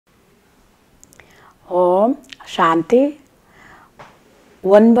ஓம் சாந்தி.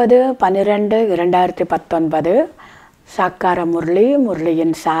 9/12/2019 சாக்கார முரளி,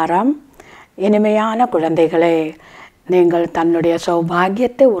 முரளியின் சாரம். இனிமையான குழந்தைகளே, நீங்கள் தன்னுடைய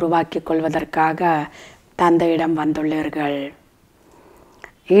சௌபாகியத்தை உருவாக்கிக் கொள்வதற்காக தந்தையிடம் வந்துள்ளீர்கள்.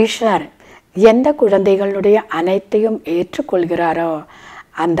 ஈஸ்வர் எந்த குழந்தைகளுடைய அனைத்தையும் ஏற்றுக்கொள்கிறாரோ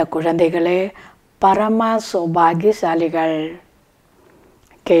அந்த குழந்தைகளே பரம சௌபாகியசாலிகள்.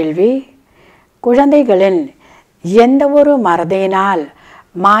 கேள்வி: குழந்தைகளின் எந்த ஒரு மறதியினால்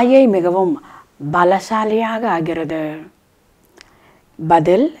மாயை மிகவும் பலசாலியாக ஆகிறது?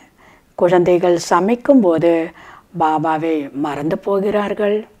 பதில்: குழந்தைகள் சமைக்கும் போது பாபாவை மறந்து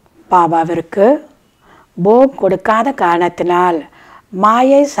போகிறார்கள். பாபாவிற்கு போக் கொடுக்காத காரணத்தினால்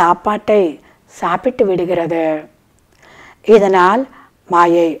மாயை சாப்பாட்டை சாப்பிட்டு விடுகிறது. இதனால்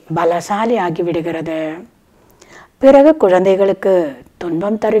மாயை பலசாலி ஆகிவிடுகிறது. பிறகு குழந்தைகளுக்கு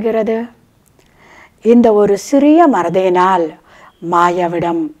துன்பம் தருகிறது. இந்த ஒரு சிறிய மறதியினால்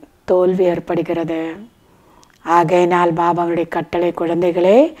மாயாவிடம் தோல்வி ஏற்படுகிறது. ஆகையினால் பாபாவுடைய கட்டளை,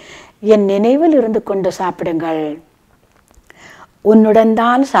 குழந்தைகளே என் நினைவில் இருந்து கொண்டு சாப்பிடுங்கள். உன்னுடன்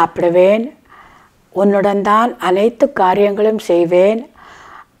தான் சாப்பிடுவேன், உன்னுடன் தான் அனைத்து காரியங்களும் செய்வேன்.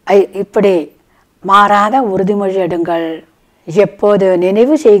 இப்படி மாறாத உறுதிமொழி எடுங்கள். எப்போது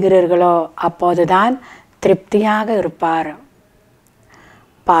நினைவு செய்கிறீர்களோ அப்போதுதான் திருப்தியாக இருப்பார்.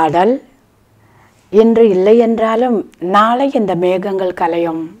 பாடல்: இன்று இல்லை என்றாலும் நாளை இந்த மேகங்கள்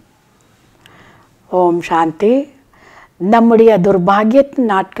கலையும். ஓம் சாந்தி. நம்முடைய துர்பாகியத்தின்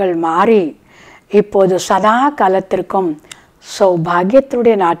நாட்கள் மாறி இப்போது சதா காலத்திற்கும்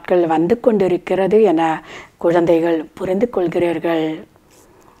சௌபாகியத்துடைய நாட்கள் வந்து கொண்டிருக்கிறது என குழந்தைகள் புரிந்து கொள்கிறீர்கள்.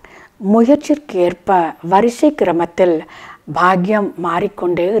 முயற்சிற்கேற்ப வரிசை கிரமத்தில் பாக்கியம்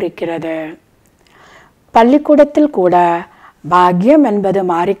மாறிக்கொண்டே இருக்கிறது. பள்ளிக்கூடத்தில் கூட பாக்கியம் என்பது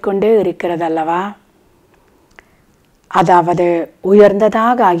மாறிக்கொண்டே இருக்கிறது அல்லவா? அதாவது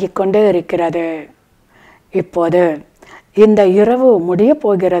உயர்ந்ததாக ஆகிக்கொண்டே இருக்கிறது. இப்போது இந்த இரவு முடிய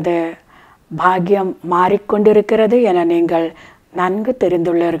போகிறது. பாக்கியம் மாறிக்கொண்டிருக்கிறது என நீங்கள் நன்கு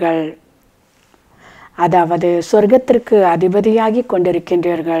தெரிந்துள்ளீர்கள். அதாவது சொர்க்கத்திற்கு அதிபதியாகி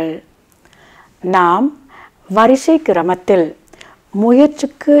கொண்டிருக்கின்றீர்கள். நாம் வரிசை கிரமத்தில்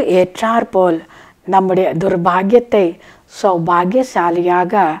முயற்சிக்கு ஏற்றாற்போல் நம்முடைய துர்பாகியத்தை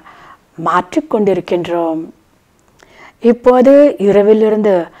சௌபாகியசாலியாக மாற்றிக்கொண்டிருக்கின்றோம். இப்போது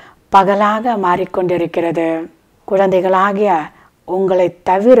இரவிலிருந்து பகலாக மாறிக்கொண்டிருக்கிறது. குழந்தைகளாகிய உங்களை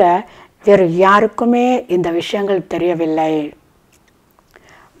தவிர வேறு யாருக்குமே இந்த விஷயங்கள் தெரியவில்லை.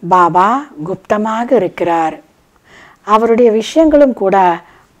 பாபா குப்தமாக இருக்கிறார். அவருடைய விஷயங்களும் கூட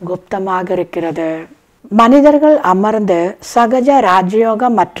குப்தமாக இருக்கிறது. மனிதர்கள் அமர்ந்து சகஜ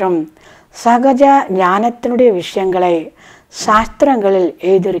ராஜயோகம் மற்றும் சகஜ ஞானத்தினுடைய விஷயங்களை சாஸ்திரங்களில்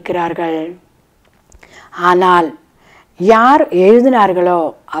எழுதியிருக்கிறார்கள். ஆனால் யார் எழுதினார்களோ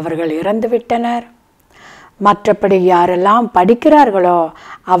அவர்கள் இறந்துவிட்டனர். மற்றபடி யாரெல்லாம் படிக்கிறார்களோ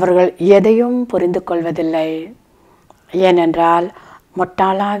அவர்கள் எதையும் புரிந்து கொள்வதில்லை. ஏனென்றால்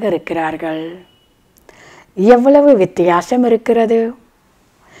முட்டாளாக இருக்கிறார்கள். எவ்வளவு வித்தியாசம் இருக்கிறது!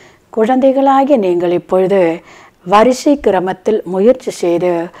 குழந்தைகளாகிய நீங்கள் இப்பொழுது வரிசை கிரமத்தில் முயற்சி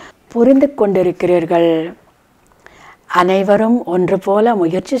செய்து புரிந்து கொண்டிருக்கிறீர்கள். அனைவரும் ஒன்று போல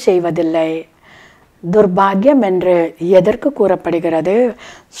முயற்சி செய்வதில்லை. துர்பாகியம் என்று எதற்கு கூறப்படுகிறது,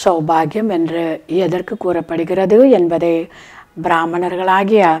 சௌபாகியம் என்று எதற்கு கூறப்படுகிறது என்பதை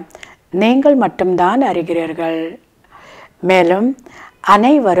பிராமணர்களாகிய நீங்கள் மட்டும்தான் அறிகிறீர்கள். மேலும்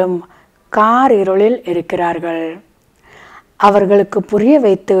அனைவரும் காரிருளில் இருக்கிறார்கள். அவர்களுக்கு புரிய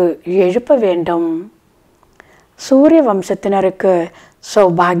வைத்து எழுப்ப வேண்டும். சூரிய வம்சத்தினருக்கு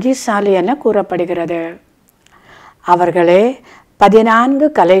சௌபாகியசாலி என கூறப்படுகிறது. அவர்களே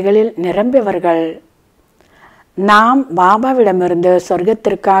 14 கலைகளில் நிரம்பியவர்கள். நாம் பாபாவிடமிருந்து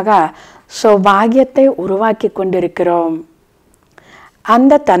சொர்க்கத்திற்காக சௌபாகியத்தை உருவாக்கி கொண்டிருக்கிறோம்.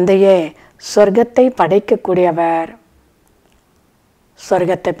 அந்த தந்தையே சொர்க்கத்தை படைக்கக்கூடியவர்.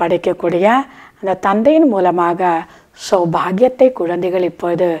 சொர்க்கத்தை படைக்கக்கூடிய அந்த தந்தையின் மூலமாக சௌபாகியத்தை குழந்தைகள்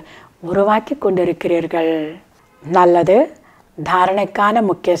இப்போது உருவாக்கி கொண்டிருக்கிறீர்கள். நல்லது. தாரணைக்கான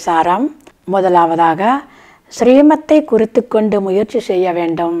முக்கிய சாரம்: முதலாவதாக ஸ்ரீமத்தை குறித்து கொண்டு முயற்சி செய்ய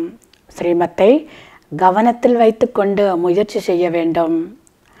வேண்டும். ஸ்ரீமத்தை கவனத்தில் வைத்து கொண்டு முயற்சி செய்ய வேண்டும்.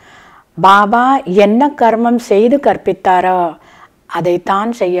 பாபா என்ன கர்மம் செய்து கற்பித்தாரோ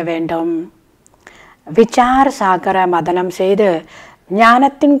அதைத்தான் செய்ய வேண்டும். விசார சாகர மதனம் செய்து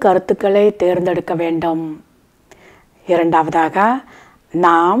ஞானத்தின் கருத்துக்களை தேர்ந்தெடுக்க வேண்டும். இரண்டாவதாக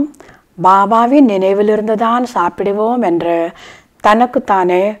நாம் பாபாவின் நினைவிலிருந்து தான் சாப்பிடுவோம் என்று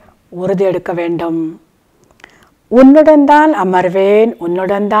தனக்குத்தானே உறுதி எடுக்க வேண்டும். உன்னுடன் தான் அமர்வேன்,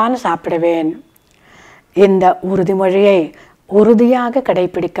 உன்னுடன் தான் சாப்பிடுவேன். இந்த உறுதிமொழியை உறுதியாக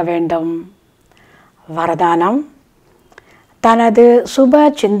கடைபிடிக்க வேண்டும். வரதானம்: தனது சுப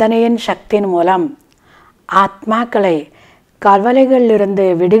சிந்தனையின் சக்தியின் மூலம் ஆத்மாக்களை கவலைகளிலிருந்து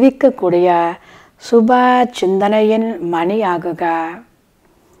விடுவிக்கக்கூடிய சுப சிந்தனையின் மணியாகுக.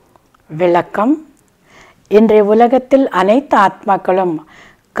 விளக்கம்: இன்றைய உலகத்தில் அனைத்து ஆத்மாக்களும்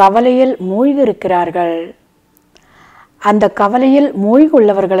கவலையில் மூழ்கியிருக்கிறார்கள். அந்த கவலையில்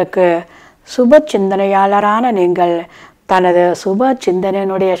மூழ்குள்ளவர்களுக்கு சுப சிந்தனையாளரான நீங்கள் தனது சுப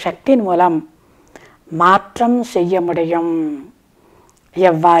சிந்தனையினுடைய சக்தியின் மூலம் மாற்றம் செய்ய முடியும்.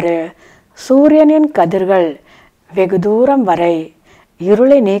 எவ்வாறு சூரியனின் கதிர்கள் வெகு தூரம் வரை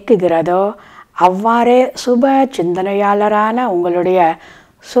இருளை நீக்குகிறதோ அவ்வாறே சுப சிந்தனையாளரான உங்களுடைய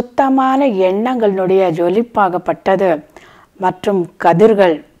சுத்தமான எண்ணங்களுடைய ஜொலிப்பாகப்பட்டது மற்றும்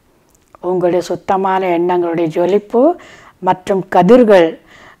கதிர்கள், உங்களுடைய சுத்தமான எண்ணங்களுடைய ஜொலிப்பு மற்றும் கதிர்கள்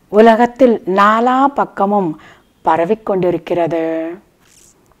உலகத்தில் நாலா பக்கமும் பரவிக்கொண்டிருக்கிறது.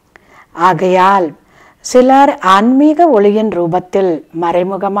 ஆகையால் சிலர் ஆன்மீக ஒளியின் ரூபத்தில்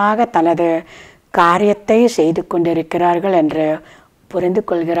மறைமுகமாக தனது காரியத்தை செய்து கொண்டிருக்கிறார்கள் என்று புரிந்து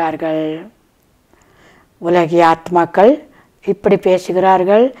கொள்கிறார்கள். உலகிய ஆத்மாக்கள் இப்படி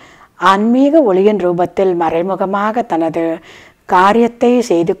பேசுகிறார்கள். ஆன்மீக ஒளியின் ரூபத்தில் மறைமுகமாக தனது காரியத்தை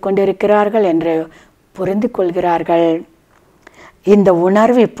செய்து கொண்டிருக்கிறார்கள் என்று புரிந்து கொள்கிறார்கள். இந்த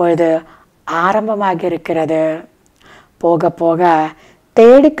உணர்வு இப்பொழுது ஆரம்பமாகி இருக்கிறது. போக போக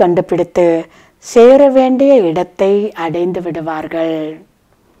தேடி கண்டுபிடித்து சேர வேண்டிய இடத்தை அடைந்து விடுவார்கள்.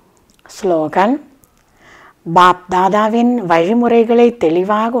 ஸ்லோகன்: பாப் தாதாவின் வழிமுறைகளை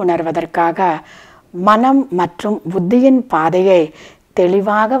தெளிவாக உணர்வதற்காக மனம் மற்றும் புத்தியின் பாதையை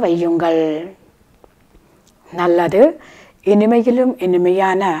தெளிவாக வையுங்கள். நல்லது. இனிமையிலும்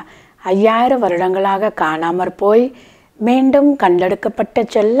இனிமையான 5000 வருடங்களாக காணாமற் போய் மீண்டும் கண்டெடுக்கப்பட்ட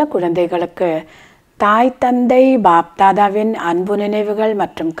செல்ல குழந்தைகளுக்கு தாய் தந்தை பாப்தாதாவின் அன்பு நினைவுகள்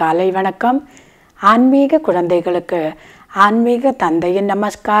மற்றும் காலை வணக்கம். ஆன்மீக குழந்தைகளுக்கு ஆன்மீக தந்தையின்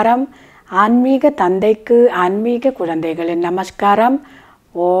நமஸ்காரம். ஆன்மீக தந்தைக்கு ஆன்மீக குழந்தைகளின் நமஸ்காரம்.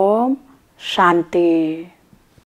 ஓம் சாந்தி.